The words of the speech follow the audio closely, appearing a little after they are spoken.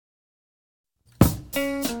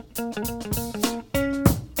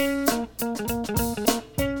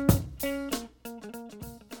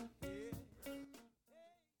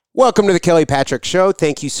Welcome to the Kelly Patrick Show.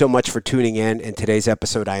 Thank you so much for tuning in. In today's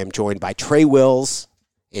episode, I am joined by Trey Wills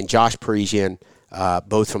and Josh Parisian,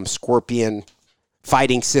 both from Scorpion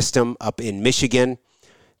Fighting System up in Michigan.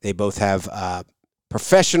 They both have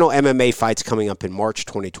professional MMA fights coming up in March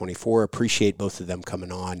 2024. Appreciate both of them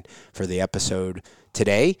coming on for the episode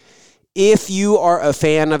today. If you are a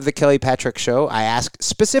fan of the Kelly Patrick Show, I ask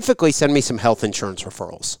specifically send me some health insurance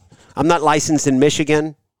referrals. I'm not licensed in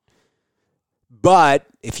Michigan, but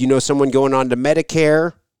if you know someone going on to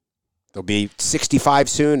Medicare, they'll be 65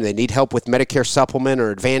 soon, and they need help with Medicare supplement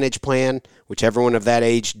or Advantage plan, which everyone of that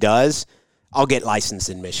age does, I'll get licensed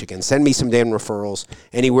in Michigan. Send me some damn referrals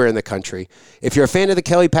anywhere in the country. If you're a fan of the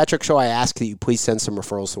Kelly Patrick Show, I ask that you please send some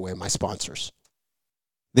referrals away to my sponsors.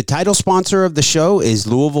 The title sponsor of the show is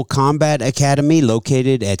Louisville Combat Academy,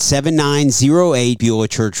 located at 7908 Beulah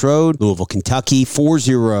Church Road, Louisville, Kentucky,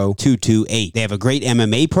 40228. They have a great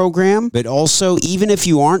MMA program, but also, even if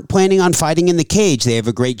you aren't planning on fighting in the cage, they have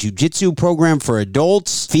a great jiu-jitsu program for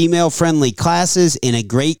adults, female-friendly classes, and a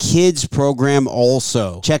great kids program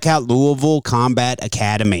also. Check out Louisville Combat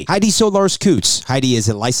Academy. Heidi Solars-Coots. Heidi is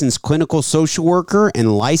a licensed clinical social worker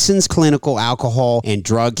and licensed clinical alcohol and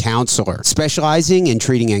drug counselor, specializing in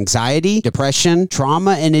treating anxiety, depression,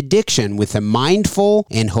 trauma, and addiction with a mindful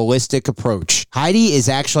and holistic approach. Heidi is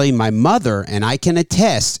actually my mother, and I can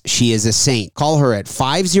attest she is a saint. Call her at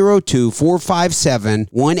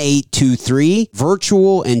 502-457-1823.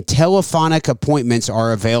 Virtual and telephonic appointments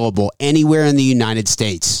are available anywhere in the United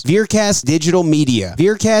States. Veercast Digital Media.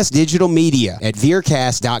 Veercast Digital Media at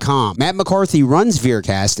veercast.com. Matt McCarthy runs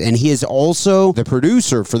Veercast, and he is also the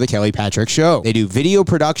producer for the Kelly Patrick Show. They do video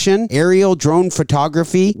production, aerial drone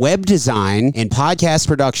photography, web design, and podcast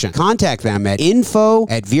production. Contact them at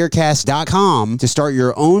info@veercast.com to start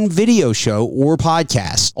your own video show or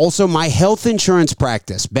podcast. Also, my health insurance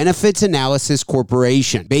practice, Benefits Analysis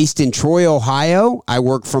Corporation. Based in Troy, Ohio, I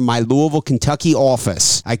work from my Louisville, Kentucky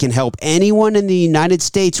office. I can help anyone in the United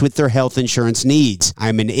States with their health insurance needs.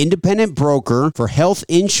 I'm an independent broker for health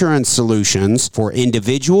insurance solutions for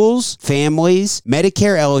individuals, families,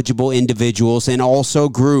 Medicare-eligible individuals, and also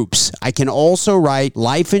groups. I can also write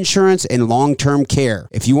life insurance and long-term care.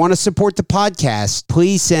 If you want to support the podcast,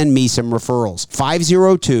 please send me some referrals.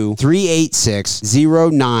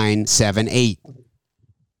 502-386-0978.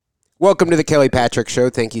 Welcome to the Kelly Patrick Show.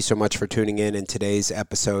 Thank you so much for tuning in. In today's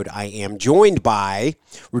episode, I am joined by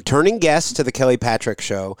returning guests to the Kelly Patrick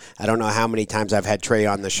Show. I don't know how many times I've had Trey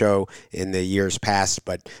on the show in the years past,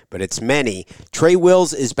 but it's many. Trey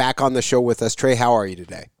Wills is back on the show with us. Trey, how are you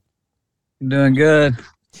today? I'm doing good.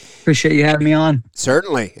 Appreciate you having me on.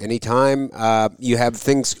 Certainly. Anytime. You have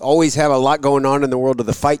things, always have a lot going on in the world of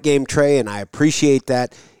the fight game, Trey, and I appreciate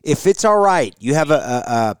that. If it's all right, you have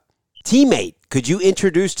a teammate. Could you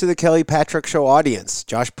introduce to the Kelly Patrick Show audience?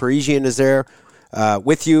 Josh Parisian is there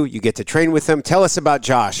with you. You get to train with him. Tell us about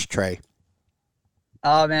Josh, Trey.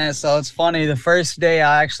 Oh, man, so it's funny. The first day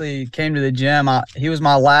I actually came to the gym, he was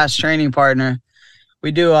my last training partner.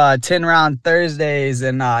 We do 10-round Thursdays,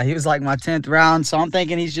 and he was like my 10th round. So I'm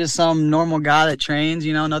thinking he's just some normal guy that trains,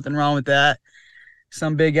 nothing wrong with that.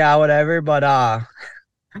 Some big guy, whatever. But I'm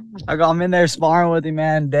in there sparring with him,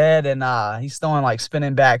 man, dead. And he's throwing like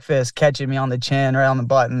spinning back fists, catching me on the chin, right on the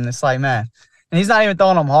button. It's like, man. And he's not even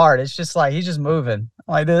throwing them hard. It's just like he's just moving.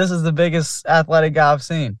 I'm like, dude, this is the biggest athletic guy I've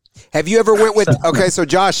seen. Have you ever went with – okay, so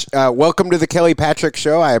Josh, welcome to the Kelly Patrick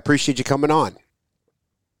Show. I appreciate you coming on.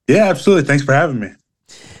 Yeah, absolutely. Thanks for having me.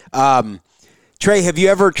 Trey, have you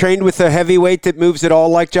ever trained with a heavyweight that moves at all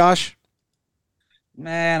like Josh?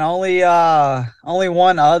 Man, only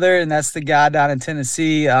one other, and that's the guy down in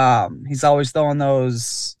Tennessee. He's always throwing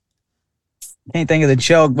those. Can't think of the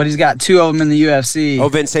choke, but he's got two of them in the UFC. Oh,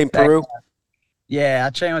 Vince St. Peru? Yeah, I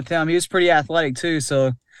trained with him. He was pretty athletic too,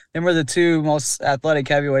 so them were the two most athletic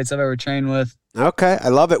heavyweights I've ever trained with. Okay, I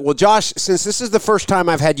love it. Well, Josh, since this is the first time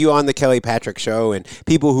I've had you on the Kelly Patrick Show, and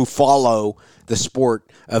people who follow the sport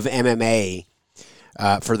of MMA,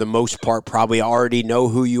 for the most part, probably already know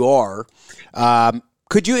who you are.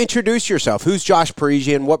 Could you introduce yourself? Who's Josh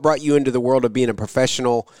Parisian? What brought you into the world of being a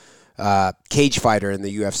professional cage fighter in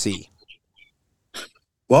the UFC?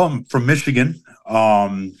 Well, I'm from Michigan.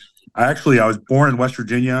 I was born in West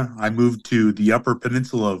Virginia. I moved to the Upper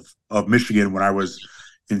Peninsula of Michigan when I was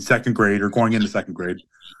in second grade or going into second grade.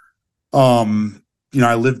 I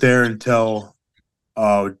lived there until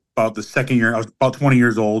about the second year. I was about 20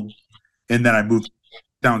 years old, and then I moved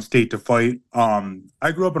downstate to fight.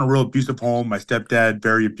 I grew up in a real abusive home. My stepdad,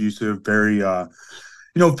 very abusive, very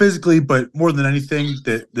physically, but more than anything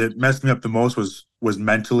that messed me up the most was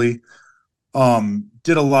mentally.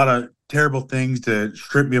 Did a lot of terrible things to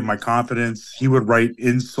strip me of my confidence. He would write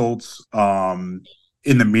insults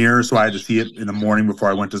in the mirror, so I had to see it in the morning before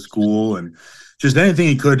I went to school, and just anything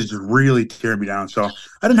he could to just really tear me down. So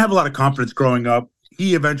I didn't have a lot of confidence growing up.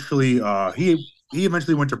 He eventually he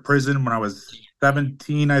eventually went to prison when I was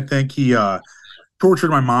 17, I think. He tortured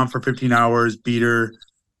my mom for 15 hours, beat her,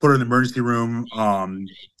 put her in the emergency room,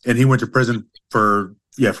 and he went to prison for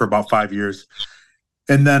about 5 years.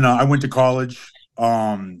 And then I went to college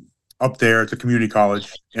up there. It's a community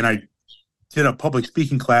college, and I did a public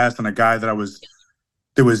speaking class, and a guy that was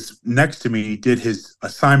next to me did his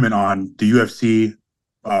assignment on the UFC.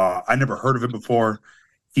 I never heard of it before.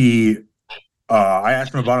 I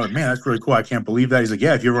asked him about it. Like, man, that's really cool. I can't believe that. He's like,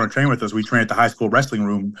 yeah, if you ever want to train with us, we train at the high school wrestling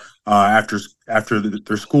room after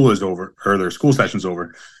their school is over, or their school session's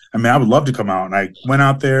over. I mean, I would love to come out. And I went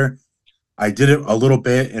out there. I did it a little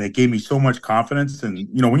bit, and it gave me so much confidence. And,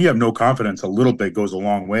 when you have no confidence, a little bit goes a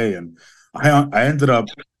long way. And I ended up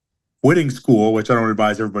quitting school, which I don't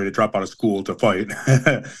advise everybody to drop out of school to fight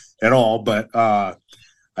at all. But I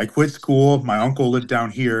quit school. My uncle lived down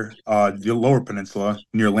here, the Lower Peninsula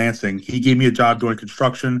near Lansing. He gave me a job doing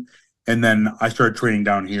construction, and then I started training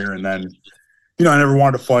down here. And then, I never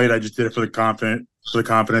wanted to fight. I just did it for the confidence.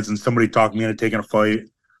 And somebody talked me into taking a fight.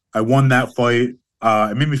 I won that fight.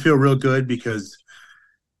 It made me feel real good because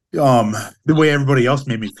the way everybody else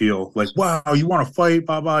made me feel, like, wow, you want to fight,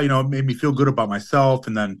 blah, blah, it made me feel good about myself.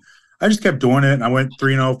 And then I just kept doing it. And I went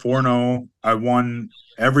 3-0, 4-0. I won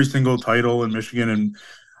every single title in Michigan.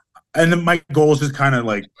 And then my goals just kind of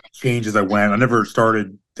like changed as I went. I never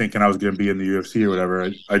started thinking I was going to be in the UFC or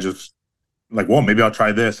whatever. I just like, well, maybe I'll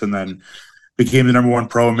try this. And then became the number one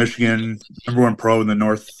pro in Michigan, number one pro in the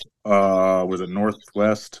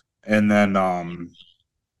Northwest. And then, and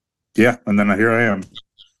then here I am.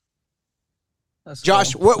 That's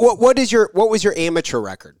Josh, cool. what was your amateur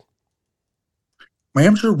record? My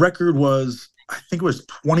amateur record was, I think it was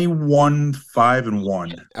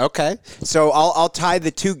 21-5-1. Okay, so I'll tie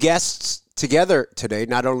the two guests together today.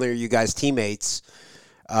 Not only are you guys teammates,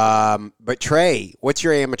 but Trey, what's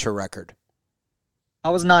your amateur record?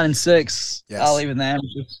 I was 9-6. Yes. I'll leave it in the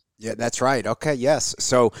amateurs. Yeah, that's right. Okay, yes.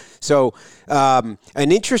 So an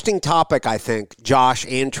interesting topic, I think, Josh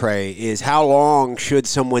and Trey, is how long should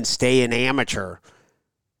someone stay an amateur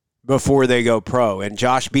before they go pro? And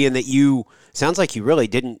Josh, being that sounds like you really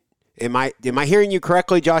didn't. Am I hearing you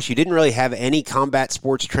correctly, Josh? You didn't really have any combat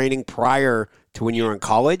sports training prior to when you were in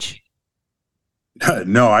college?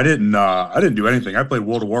 No, I didn't. I didn't do anything. I played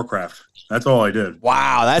World of Warcraft. That's all I did.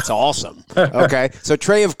 Wow, that's awesome. Okay, so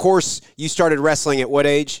Trey, of course, you started wrestling at what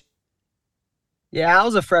age? Yeah, I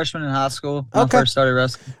was a freshman in high school when I first started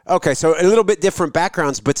wrestling. Okay, so a little bit different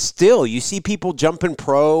backgrounds, but still, you see people jumping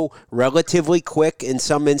pro relatively quick in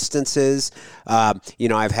some instances.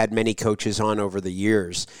 I've had many coaches on over the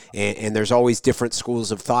years, and there's always different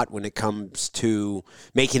schools of thought when it comes to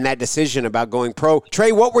making that decision about going pro.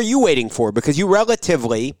 Trey, what were you waiting for? Because you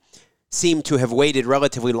relatively seem to have waited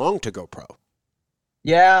relatively long to go pro.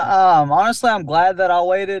 Yeah, honestly, I'm glad that I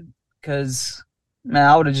waited because – man,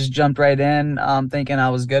 I would have just jumped right in thinking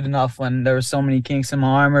I was good enough when there were so many kinks in my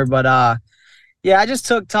armor. But, I just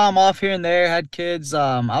took time off here and there, had kids.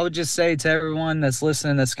 I would just say to everyone that's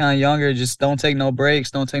listening that's kind of younger, just don't take no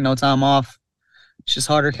breaks, don't take no time off. It's just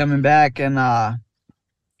harder coming back. And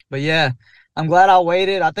but, yeah, I'm glad I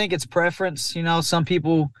waited. I think it's preference. Some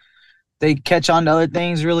people, they catch on to other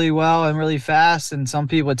things really well and really fast, and some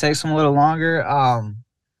people it takes them a little longer. I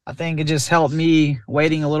think it just helped me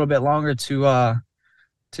waiting a little bit longer to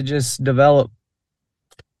just develop.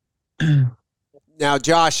 Now,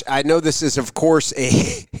 Josh, I know this is, of course,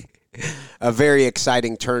 a very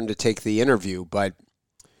exciting turn to take the interview, but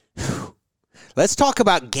let's talk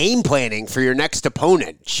about game planning for your next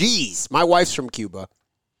opponent. Jeez, my wife's from Cuba.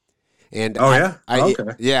 And okay.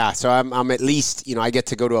 Yeah, so I'm at least, I get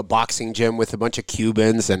to go to a boxing gym with a bunch of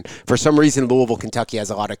Cubans, and for some reason, Louisville, Kentucky has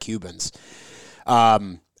a lot of Cubans.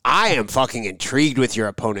 I am fucking intrigued with your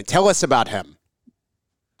opponent. Tell us about him.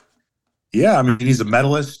 Yeah, I mean, he's a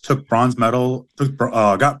medalist, got the bronze medal in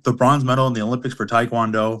the Olympics for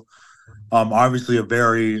Taekwondo. Obviously a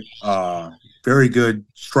very, very good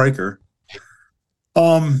striker.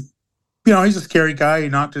 He's a scary guy.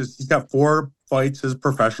 He's got 4 fights as a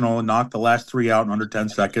professional and knocked the last 3 out in under 10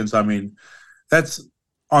 seconds. I mean, that's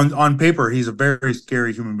on paper, he's a very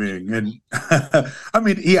scary human being. And I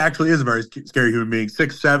mean, he actually is a very scary human being.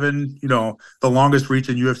 6'7", the longest reach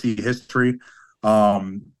in UFC history.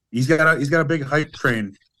 He's got a big hype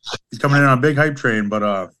train. He's coming in on a big hype train,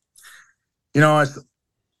 but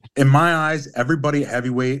in my eyes, everybody at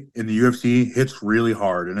heavyweight in the UFC hits really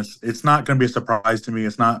hard, and it's not going to be a surprise to me.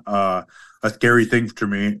 It's not a scary thing to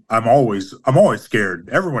me. I'm always scared.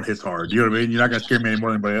 Everyone hits hard. You know what I mean? You're not going to scare me any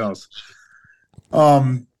more than anybody else.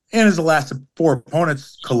 And as the last 4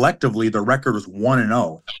 opponents collectively, the record was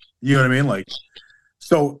 1-0. You know what I mean? Like,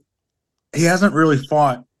 so he hasn't really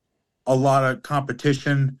fought a lot of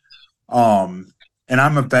competition. And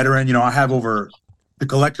I'm a veteran. You know, I have over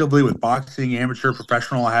collectively with boxing, amateur,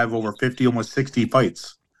 professional, I have over 50, almost 60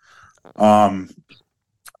 fights. I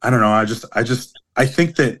don't know. I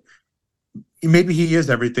think that maybe he is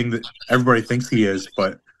everything that everybody thinks he is,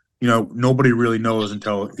 but you know, nobody really knows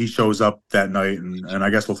until he shows up that night, and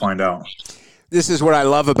I guess we'll find out. This is what I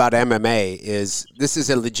love about MMA is this is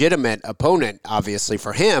a legitimate opponent, obviously,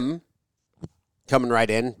 for him, coming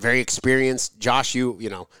right in, very experienced. Josh, you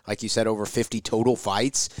know, like you said, over 50 total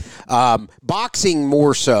fights. Boxing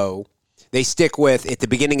more so, they stick with, at the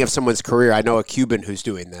beginning of someone's career, I know a Cuban who's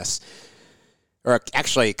doing this, or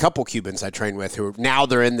actually a couple Cubans I train with who now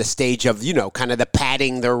they're in the stage of, you know, kind of the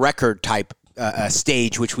padding their record type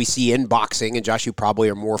stage, which we see in boxing. And Josh, you probably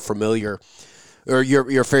are more familiar, or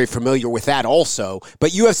you're very familiar with that also.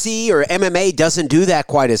 But UFC or MMA doesn't do that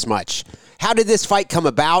quite as much. How did this fight come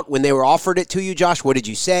about when they were offered it to you, Josh? What did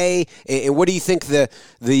you say? And what do you think the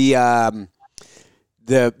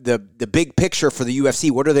big picture for the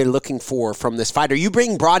UFC? What are they looking for from this fight? Are you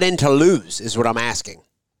being brought in to lose is what I'm asking.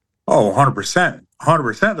 Oh, 100%.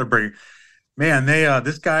 100% they're bringing. Man,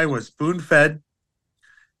 this guy was spoon-fed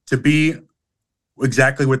to be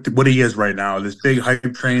exactly what he is right now, this big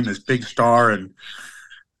hype train, this big star. And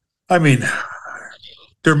I mean,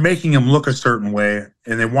 they're making him look a certain way,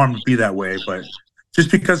 and they want him to be that way. But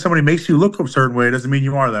just because somebody makes you look a certain way doesn't mean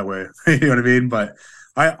you are that way. You know what I mean? But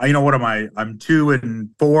I you know, what am I? I'm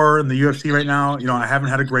 2-4 in the UFC right now. You know, I haven't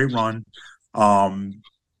had a great run.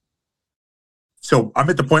 So I'm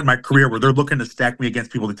at the point in my career where they're looking to stack me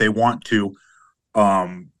against people that they want to,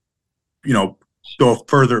 you know, go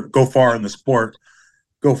far in the sport,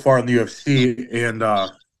 go far in the UFC. And,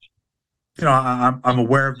 you know, I'm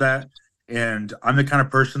aware of that. And I'm the kind of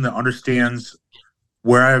person that understands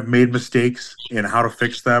where I've made mistakes and how to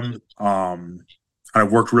fix them.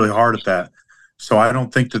 I've worked really hard at that. So I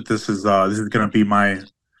don't think that this is going to be my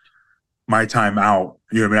time out.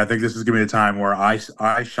 You know what I mean? I think this is going to be a time where I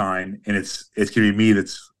shine, and it's going to be me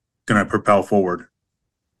that's going to propel forward.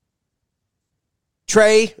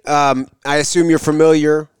 Trey, I assume you're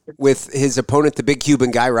familiar with his opponent, the big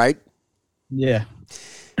Cuban guy, right? Yeah.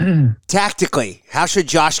 Tactically, how should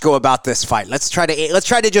Josh go about this fight? Let's try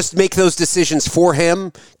to just make those decisions for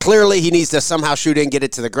him. Clearly, he needs to somehow shoot in, get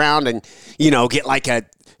it to the ground, and, you know, get like a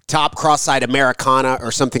top cross-side Americana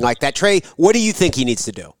or something like that. Trey, what do you think he needs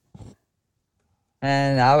to do?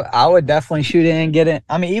 And I would definitely shoot in, get it.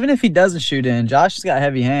 I mean, even if he doesn't shoot in, Josh has got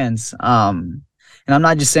heavy hands. And I'm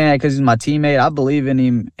not just saying that because he's my teammate. I believe in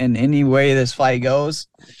him in any way this fight goes.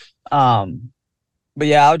 But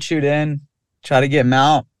yeah, I would shoot in, try to get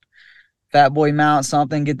mount, fat boy mount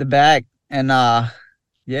something, get the back, and yeah.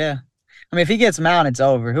 I mean, if he gets mount, it's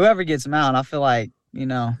over. Whoever gets mount, I feel like, you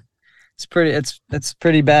know, it's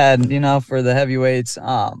pretty bad, you know, for the heavyweights.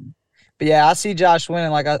 But yeah, I see Josh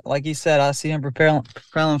winning. Like he said, I see him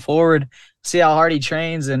propelling forward. See how hard he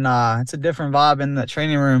trains, and it's a different vibe in the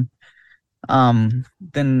training room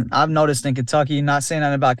than I've noticed in Kentucky. Not saying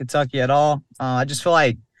that about Kentucky at all. I just feel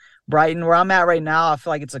like Brighton, where I'm at right now, I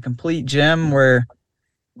feel like it's a complete gym where,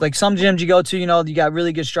 like, some gyms you go to, you know, you got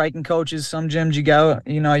really good striking coaches. Some gyms you go,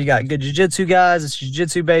 you know, you got good jiu-jitsu guys. It's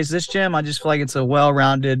jiu-jitsu based. This gym, I just feel like it's a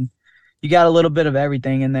well-rounded. You got a little bit of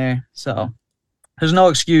everything in there, so there's no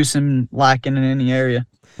excuse in lacking in any area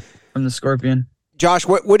from the Scorpion. Josh,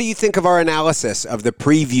 what do you think of our analysis of the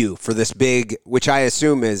preview for this big, which I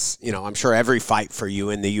assume is, you know, I'm sure every fight for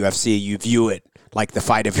you in the UFC, you view it like the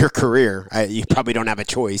fight of your career. You probably don't have a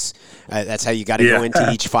choice. That's how you got to go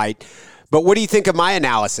into each fight. But what do you think of my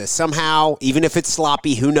analysis? Somehow, even if it's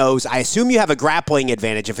sloppy, who knows? I assume you have a grappling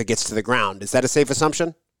advantage if it gets to the ground. Is that a safe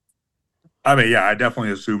assumption? I mean, yeah, I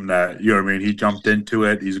definitely assume that. You know what I mean? He jumped into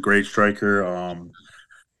it. He's a great striker.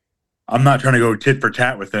 I'm not trying to go tit for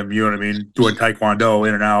tat with him. You know what I mean? Doing taekwondo,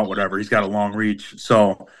 in and out, whatever. He's got a long reach.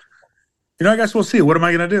 So, you know, I guess we'll see. What am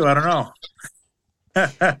I going to do? I don't know.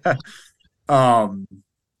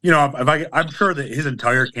 You know, I'm sure that his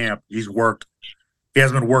entire camp, he's worked. He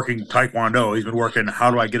hasn't been working taekwondo. He's been working,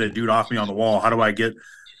 how do I get a dude off me on the wall? How do I get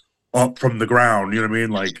up from the ground? You know what I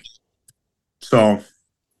mean? Like, so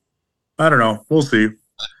I don't know. We'll see.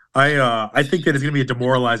 I think that it's going to be a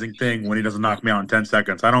demoralizing thing when he doesn't knock me out in 10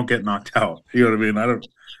 seconds. I don't get knocked out. You know what I mean?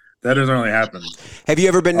 That doesn't really happen. Have you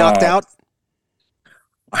ever been knocked out?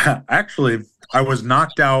 Actually, I was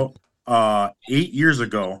knocked out 8 years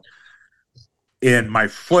ago, and my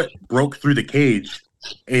foot broke through the cage,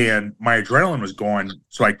 and my adrenaline was going,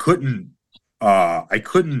 so I couldn't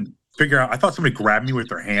figure out. I thought somebody grabbed me with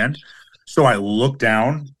their hand, so I looked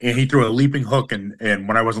down, and he threw a leaping hook, and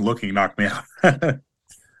when I wasn't looking, he knocked me out.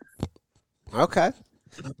 Okay.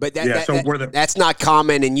 But that's not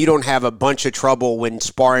common, and you don't have a bunch of trouble when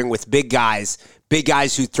sparring with big guys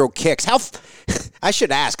who throw kicks. I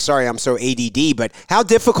should ask, sorry, I'm so ADD, but how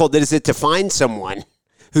difficult is it to find someone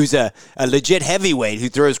who's a legit heavyweight who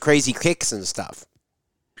throws crazy kicks and stuff?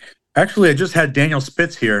 Actually, I just had Daniel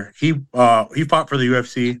Spitz here. He fought for the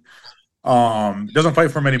UFC. Doesn't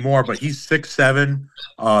fight for him anymore, but he's 6'7",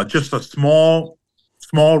 just a small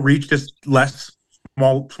reach, just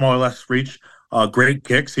smaller, less reach. Great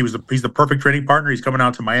kicks. He's the perfect training partner. He's coming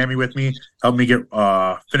out to Miami with me, helped me get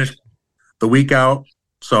finish the week out.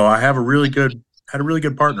 So I have had a really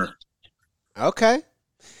good partner. Okay.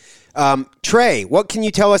 Trey, what can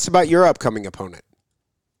you tell us about your upcoming opponent?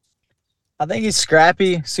 I think he's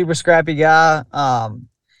scrappy, super scrappy guy.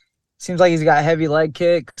 Seems like he's got heavy leg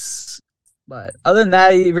kicks. But other than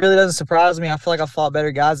that, he really doesn't surprise me. I feel like I've fought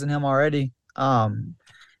better guys than him already.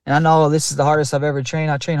 And I know this is the hardest I've ever trained.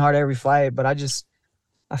 I train hard every fight, but I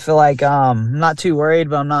feel like I'm not too worried,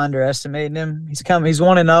 but I'm not underestimating him. He's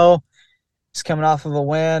 1-0. He's coming off of a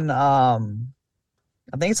win. I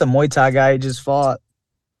think it's a Muay Thai guy he just fought.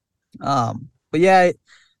 But yeah,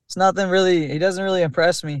 it's nothing really. He doesn't really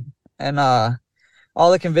impress me. And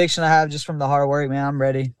all the conviction I have just from the hard work, man, I'm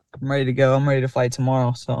ready. I'm ready to go. I'm ready to fight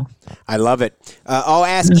tomorrow. So I love it. I'll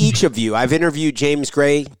ask each of you. I've interviewed James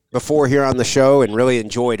Gray before here on the show and really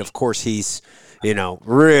enjoyed. Of course, he's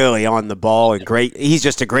really on the ball and great. He's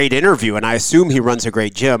just a great interview, and I assume he runs a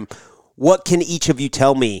great gym. What can each of you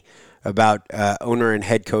tell me about owner and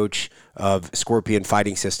head coach of Scorpion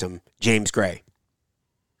Fighting System, James Gray?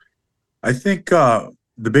 I think the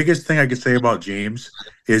biggest thing I could say about James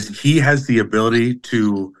is he has the ability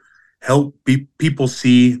to help people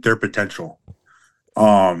see their potential.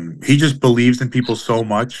 He just believes in people so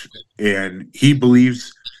much, and he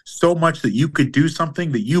believes so much that you could do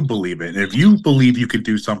something that you believe in. And if you believe you could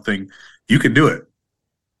do something, you can do it.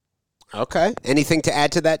 Okay. Anything to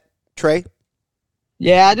add to that, Trey?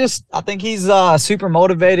 Yeah, I think he's super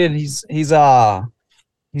motivated. He's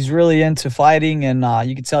really into fighting, and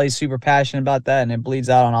you can tell he's super passionate about that, and it bleeds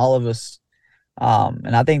out on all of us.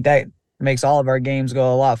 And I think that makes all of our games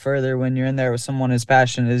go a lot further when you're in there with someone as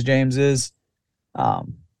passionate as James is. But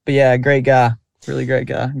yeah, great guy, really great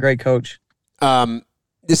guy, great coach.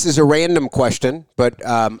 This is a random question, but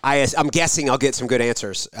I'm guessing I'll get some good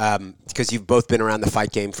answers because you've both been around the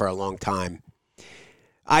fight game for a long time.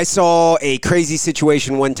 I saw a crazy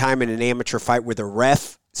situation one time in an amateur fight where the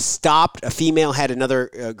ref stopped. A female had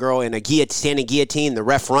another girl in a standing guillotine. The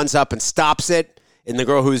ref runs up and stops it, and the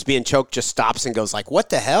girl who was being choked just stops and goes like, "What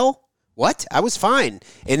the hell? What? I was fine."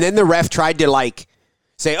 And then the ref tried to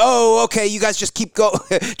say, "Oh, okay, you guys just keep go."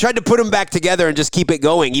 Tried to put them back together and just keep it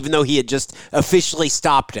going, even though he had just officially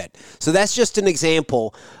stopped it. So that's just an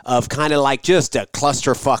example of kind of like just a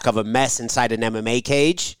clusterfuck of a mess inside an MMA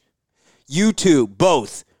cage. You two,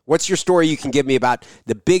 both. What's your story you can give me about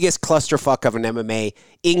the biggest clusterfuck of an MMA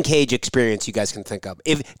in-cage experience you guys can think of?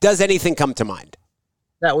 Does anything come to mind?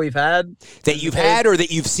 That we've had? That you've had or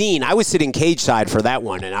that you've seen? I was sitting cage side for that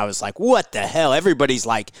one, and I was like, what the hell? Everybody's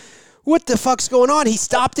like, what the fuck's going on? He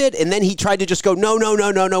stopped it, and then he tried to just go, no,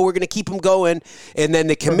 we're going to keep him going. And then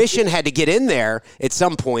the commission had to get in there at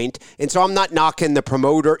some point. And so I'm not knocking the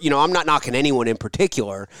promoter. I'm not knocking anyone in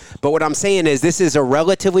particular. But what I'm saying is this is a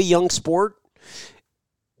relatively young sport.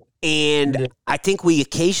 And I think we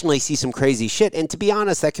occasionally see some crazy shit. And to be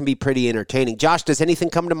honest, that can be pretty entertaining. Josh, does anything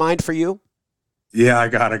come to mind for you? Yeah, I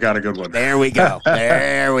got a good one. There we go.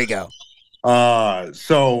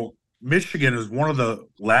 So Michigan is one of the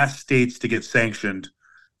last states to get sanctioned.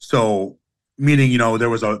 So meaning, there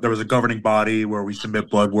was a governing body where we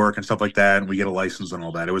submit blood work and stuff like that, and we get a license and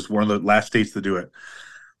all that. It was one of the last states to do it.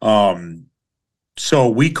 So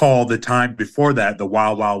we call the time before that the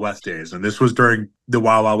Wild Wild West days, and this was during the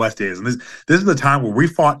Wild Wild West days. And this is the time where we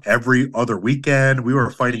fought every other weekend. We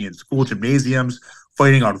were fighting in school gymnasiums,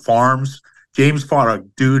 fighting on farms. James fought a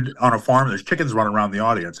dude on a farm. There's chickens running around the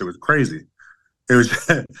audience. It was crazy. It was,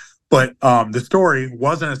 but the story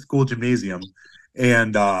wasn't a school gymnasium,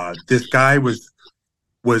 and this guy was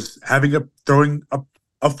throwing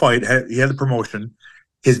a fight. He had the promotion.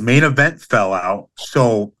 His main event fell out,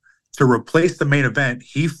 so to replace the main event,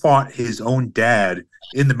 he fought his own dad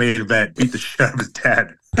in the main event, beat the shit out of his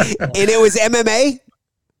dad. And it was MMA?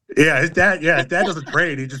 Yeah, his dad doesn't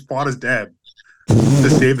train. He just fought his dad. to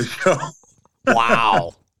save the show.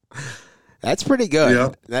 Wow. That's pretty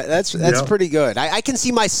good. Yep. That's pretty good. I can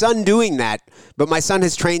see my son doing that, but my son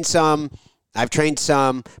has trained some. I've trained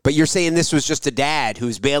some, but you're saying this was just a dad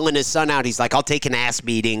who's bailing his son out. He's like, I'll take an ass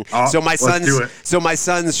beating. So my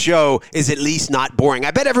son's show is at least not boring.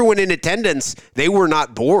 I bet everyone in attendance, they were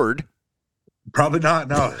not bored. Probably not,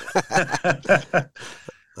 no.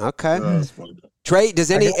 Okay. Trey,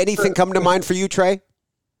 does anything come to mind for you, Trey?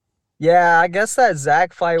 Yeah, I guess that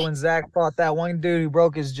Zach fight, when Zach fought that one dude who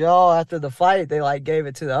broke his jaw after the fight, they like gave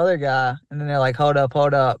it to the other guy, and then they're like, hold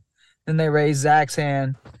up. Then they raised Zach's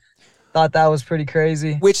hand. Thought that was pretty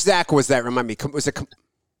crazy. Which Zach was that? Remind me. Was it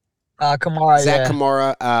Kamara? Zach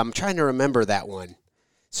Kamara. I'm trying to remember that one.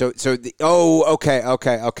 Okay. So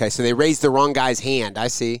they raised the wrong guy's hand. I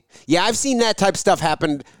see. Yeah, I've seen that type of stuff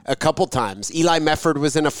happen a couple times. Eli Mefford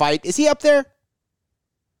was in a fight. Is he up there?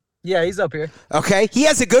 Yeah, he's up here. Okay. He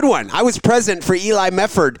has a good one. I was present for Eli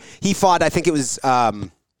Mefford. He fought, I think it was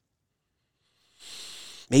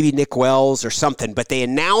maybe Nick Wells or something, but they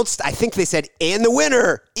announced, I think they said, and the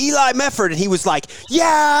winner, Eli Mefford, and he was like,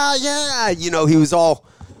 yeah. You know, he was all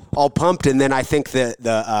pumped, and then I think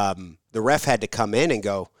the ref had to come in and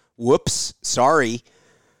go, whoops, sorry,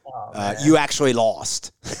 you actually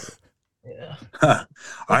lost. Yeah.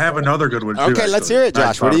 I have another good one, too. Okay, let's hear it,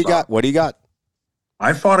 Josh. What do you got?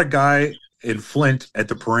 I fought a guy in Flint at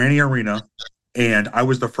the Parisian Arena, and I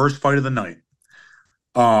was the first fight of the night.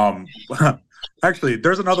 Actually,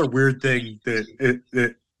 there's another weird thing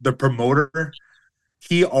that the promoter,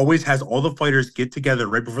 he always has all the fighters get together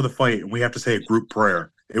right before the fight, and we have to say a group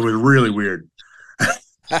prayer. It was really weird.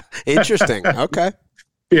 Interesting. Okay.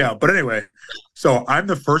 Yeah, but anyway, so I'm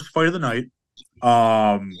the first fight of the night.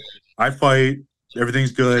 I fight.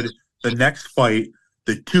 Everything's good. The next fight,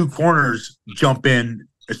 the two corners jump in.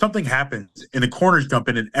 If something happens, and the corners jump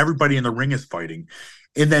in, and everybody in the ring is fighting.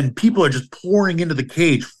 And then people are just pouring into the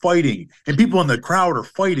cage, fighting, and people in the crowd are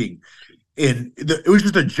fighting. And it was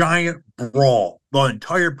just a giant brawl, the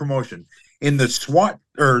entire promotion. And the SWAT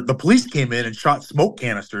or the police came in and shot smoke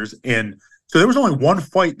canisters. And so there was only one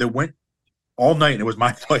fight that went all night, and it was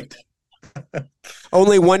my fight.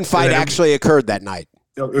 Only one fight actually occurred that night.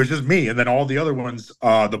 It was just me. And then all the other ones,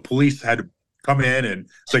 the police had to come in, and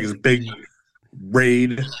it's like this big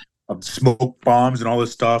raid of smoke bombs and all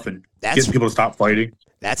this stuff, and get people to stop fighting.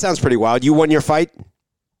 That sounds pretty wild. You won your fight?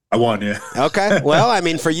 I won, yeah. Okay. Well, I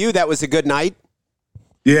mean, for you, that was a good night.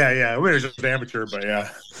 Yeah. I mean, it was just an amateur, but yeah.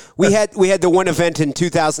 We had the one event in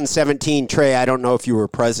 2017, Trey. I don't know if you were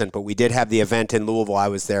present, but we did have the event in Louisville. I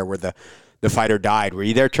was there where the fighter died. Were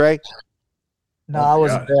you there, Trey? No, I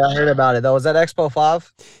wasn't there. I heard about it though. Was that Expo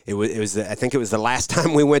 5? It was. I think it was the last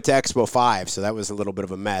time we went to Expo 5, so that was a little bit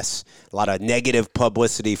of a mess. A lot of negative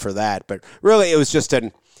publicity for that, but really, it was just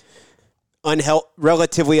an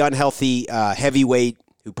relatively unhealthy heavyweight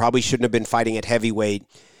who probably shouldn't have been fighting at heavyweight.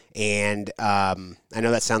 And I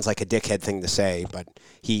know that sounds like a dickhead thing to say, but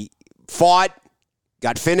he fought,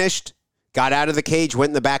 got finished, got out of the cage, went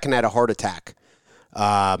in the back, and had a heart attack.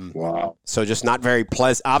 Wow. So just not very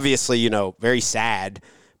pleasant. Obviously, very sad,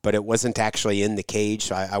 but it wasn't actually in the cage.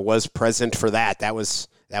 So I was present for that. That was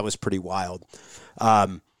pretty wild.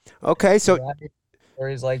 Okay, so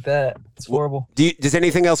stories like that, it's horrible. Does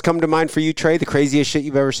anything else come to mind for you, Trey? The craziest shit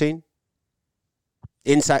you've ever seen?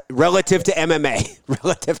 Inside relative to MMA.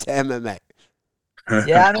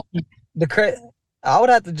 Yeah, I would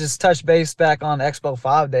have to just touch base back on Expo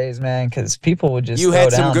 5 days, man, because people would just you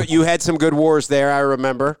had some good wars there, I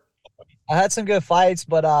remember. I had some good fights,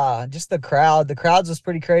 but just the crowds was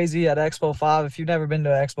pretty crazy at Expo 5. If you've never been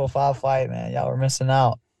to an Expo 5 fight, man, y'all were missing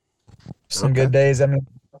out. Some good days. I mean,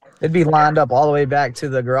 it'd be lined up all the way back to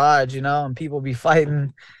the garage, and people be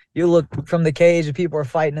fighting. You look from the cage and people are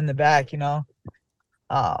fighting in the back,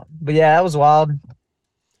 But yeah, that was wild.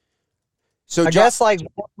 So I guess like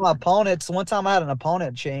my opponents, one time I had an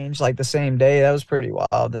opponent change like the same day. That was pretty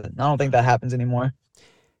wild. I don't think that happens anymore.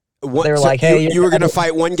 They were like, hey, you were going to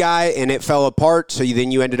fight one guy and it fell apart. So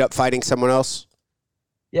then you ended up fighting someone else.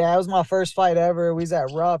 Yeah, it was my first fight ever. We was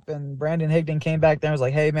at Rupp and Brandon Higdon came back there and was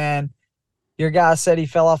like, hey man, your guy said he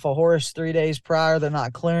fell off a horse 3 days prior. They're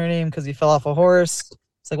not clearing him because he fell off a horse.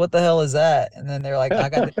 It's like, what the hell is that? And then they're like, I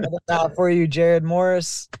got the other guy for you, Jared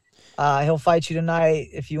Morris. He'll fight you tonight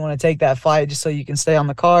if you want to take that fight just so you can stay on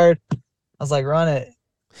the card. I was like, run it.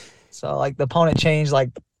 So, like, the opponent changed, like,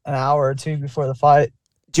 an hour or two before the fight.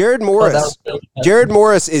 Jared Morris. Jared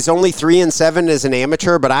Morris is only 3-7 as an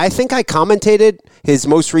amateur, but I think I commentated his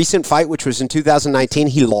most recent fight, which was in 2019.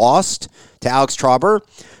 He lost to Alex Trauber.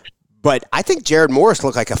 But I think Jared Morris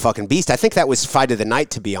looked like a fucking beast. I think that was fight of the night,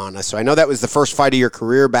 to be honest. So I know that was the first fight of your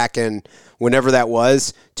career back in whenever that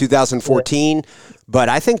was, 2014. Yeah. But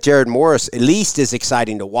I think Jared Morris at least is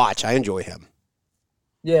exciting to watch. I enjoy him.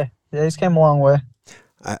 Yeah, he's came a long way.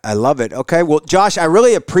 I love it. Okay, well, Josh, I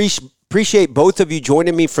really appreciate both of you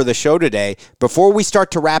joining me for the show today. Before we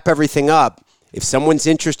start to wrap everything up, if someone's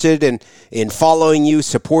interested in following you,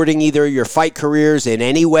 supporting either your fight careers in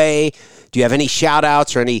any way, do you have any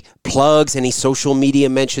shout-outs or any plugs, any social media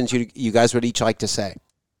mentions you guys would each like to say?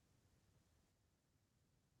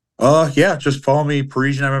 Yeah, just follow me,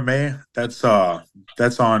 Parisian MMA. That's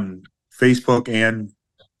on Facebook and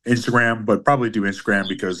Instagram, but probably do Instagram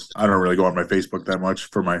because I don't really go on my Facebook that much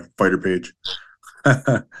for my fighter page.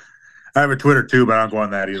 I have a Twitter too, but I don't go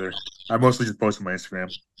on that either. I mostly just post on my Instagram.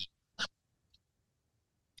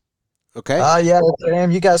 Okay. Yeah,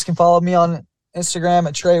 you guys can follow me on Instagram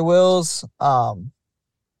at Trey Wills.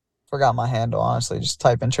 Forgot my handle, honestly. Just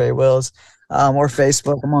type in Trey Wills. Or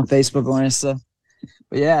Facebook. I'm on Facebook or Insta.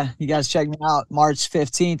 But yeah, you guys check me out. March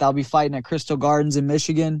 15th, I'll be fighting at Crystal Gardens in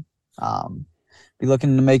Michigan. Be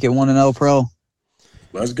looking to make it 1-0 pro.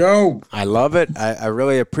 Let's go. I love it. I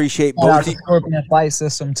really appreciate both. Shout out to Scorpion Fight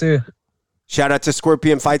System too. Shout out to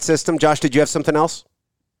Scorpion Fight System. Josh, did you have something else?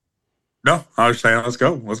 No, I was saying let's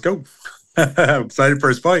go. I'm excited for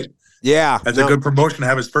his fight. Yeah. That's a good promotion to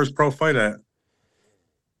have his first pro fight at.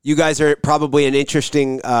 You guys are probably an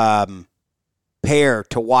interesting pair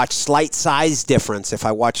to watch. Slight size difference. If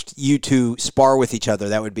I watched you two spar with each other,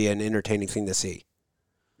 that would be an entertaining thing to see.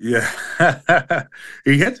 Yeah.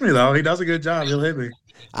 He hits me, though. He does a good job. He'll hit me.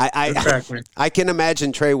 I can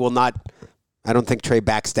imagine Trey will not – I don't think Trey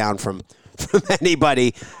backs down from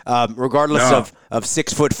anybody, regardless of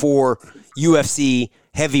 6'4" UFC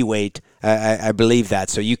heavyweight. I believe that.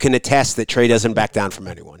 So you can attest that Trey doesn't back down from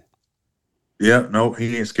anyone. Yeah, no,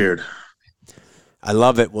 he ain't scared. I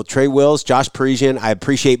love it. Well, Trey Wills, Josh Parisian, I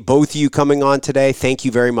appreciate both of you coming on today. Thank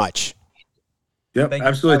you very much. Yep,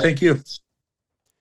 absolutely. Thank you.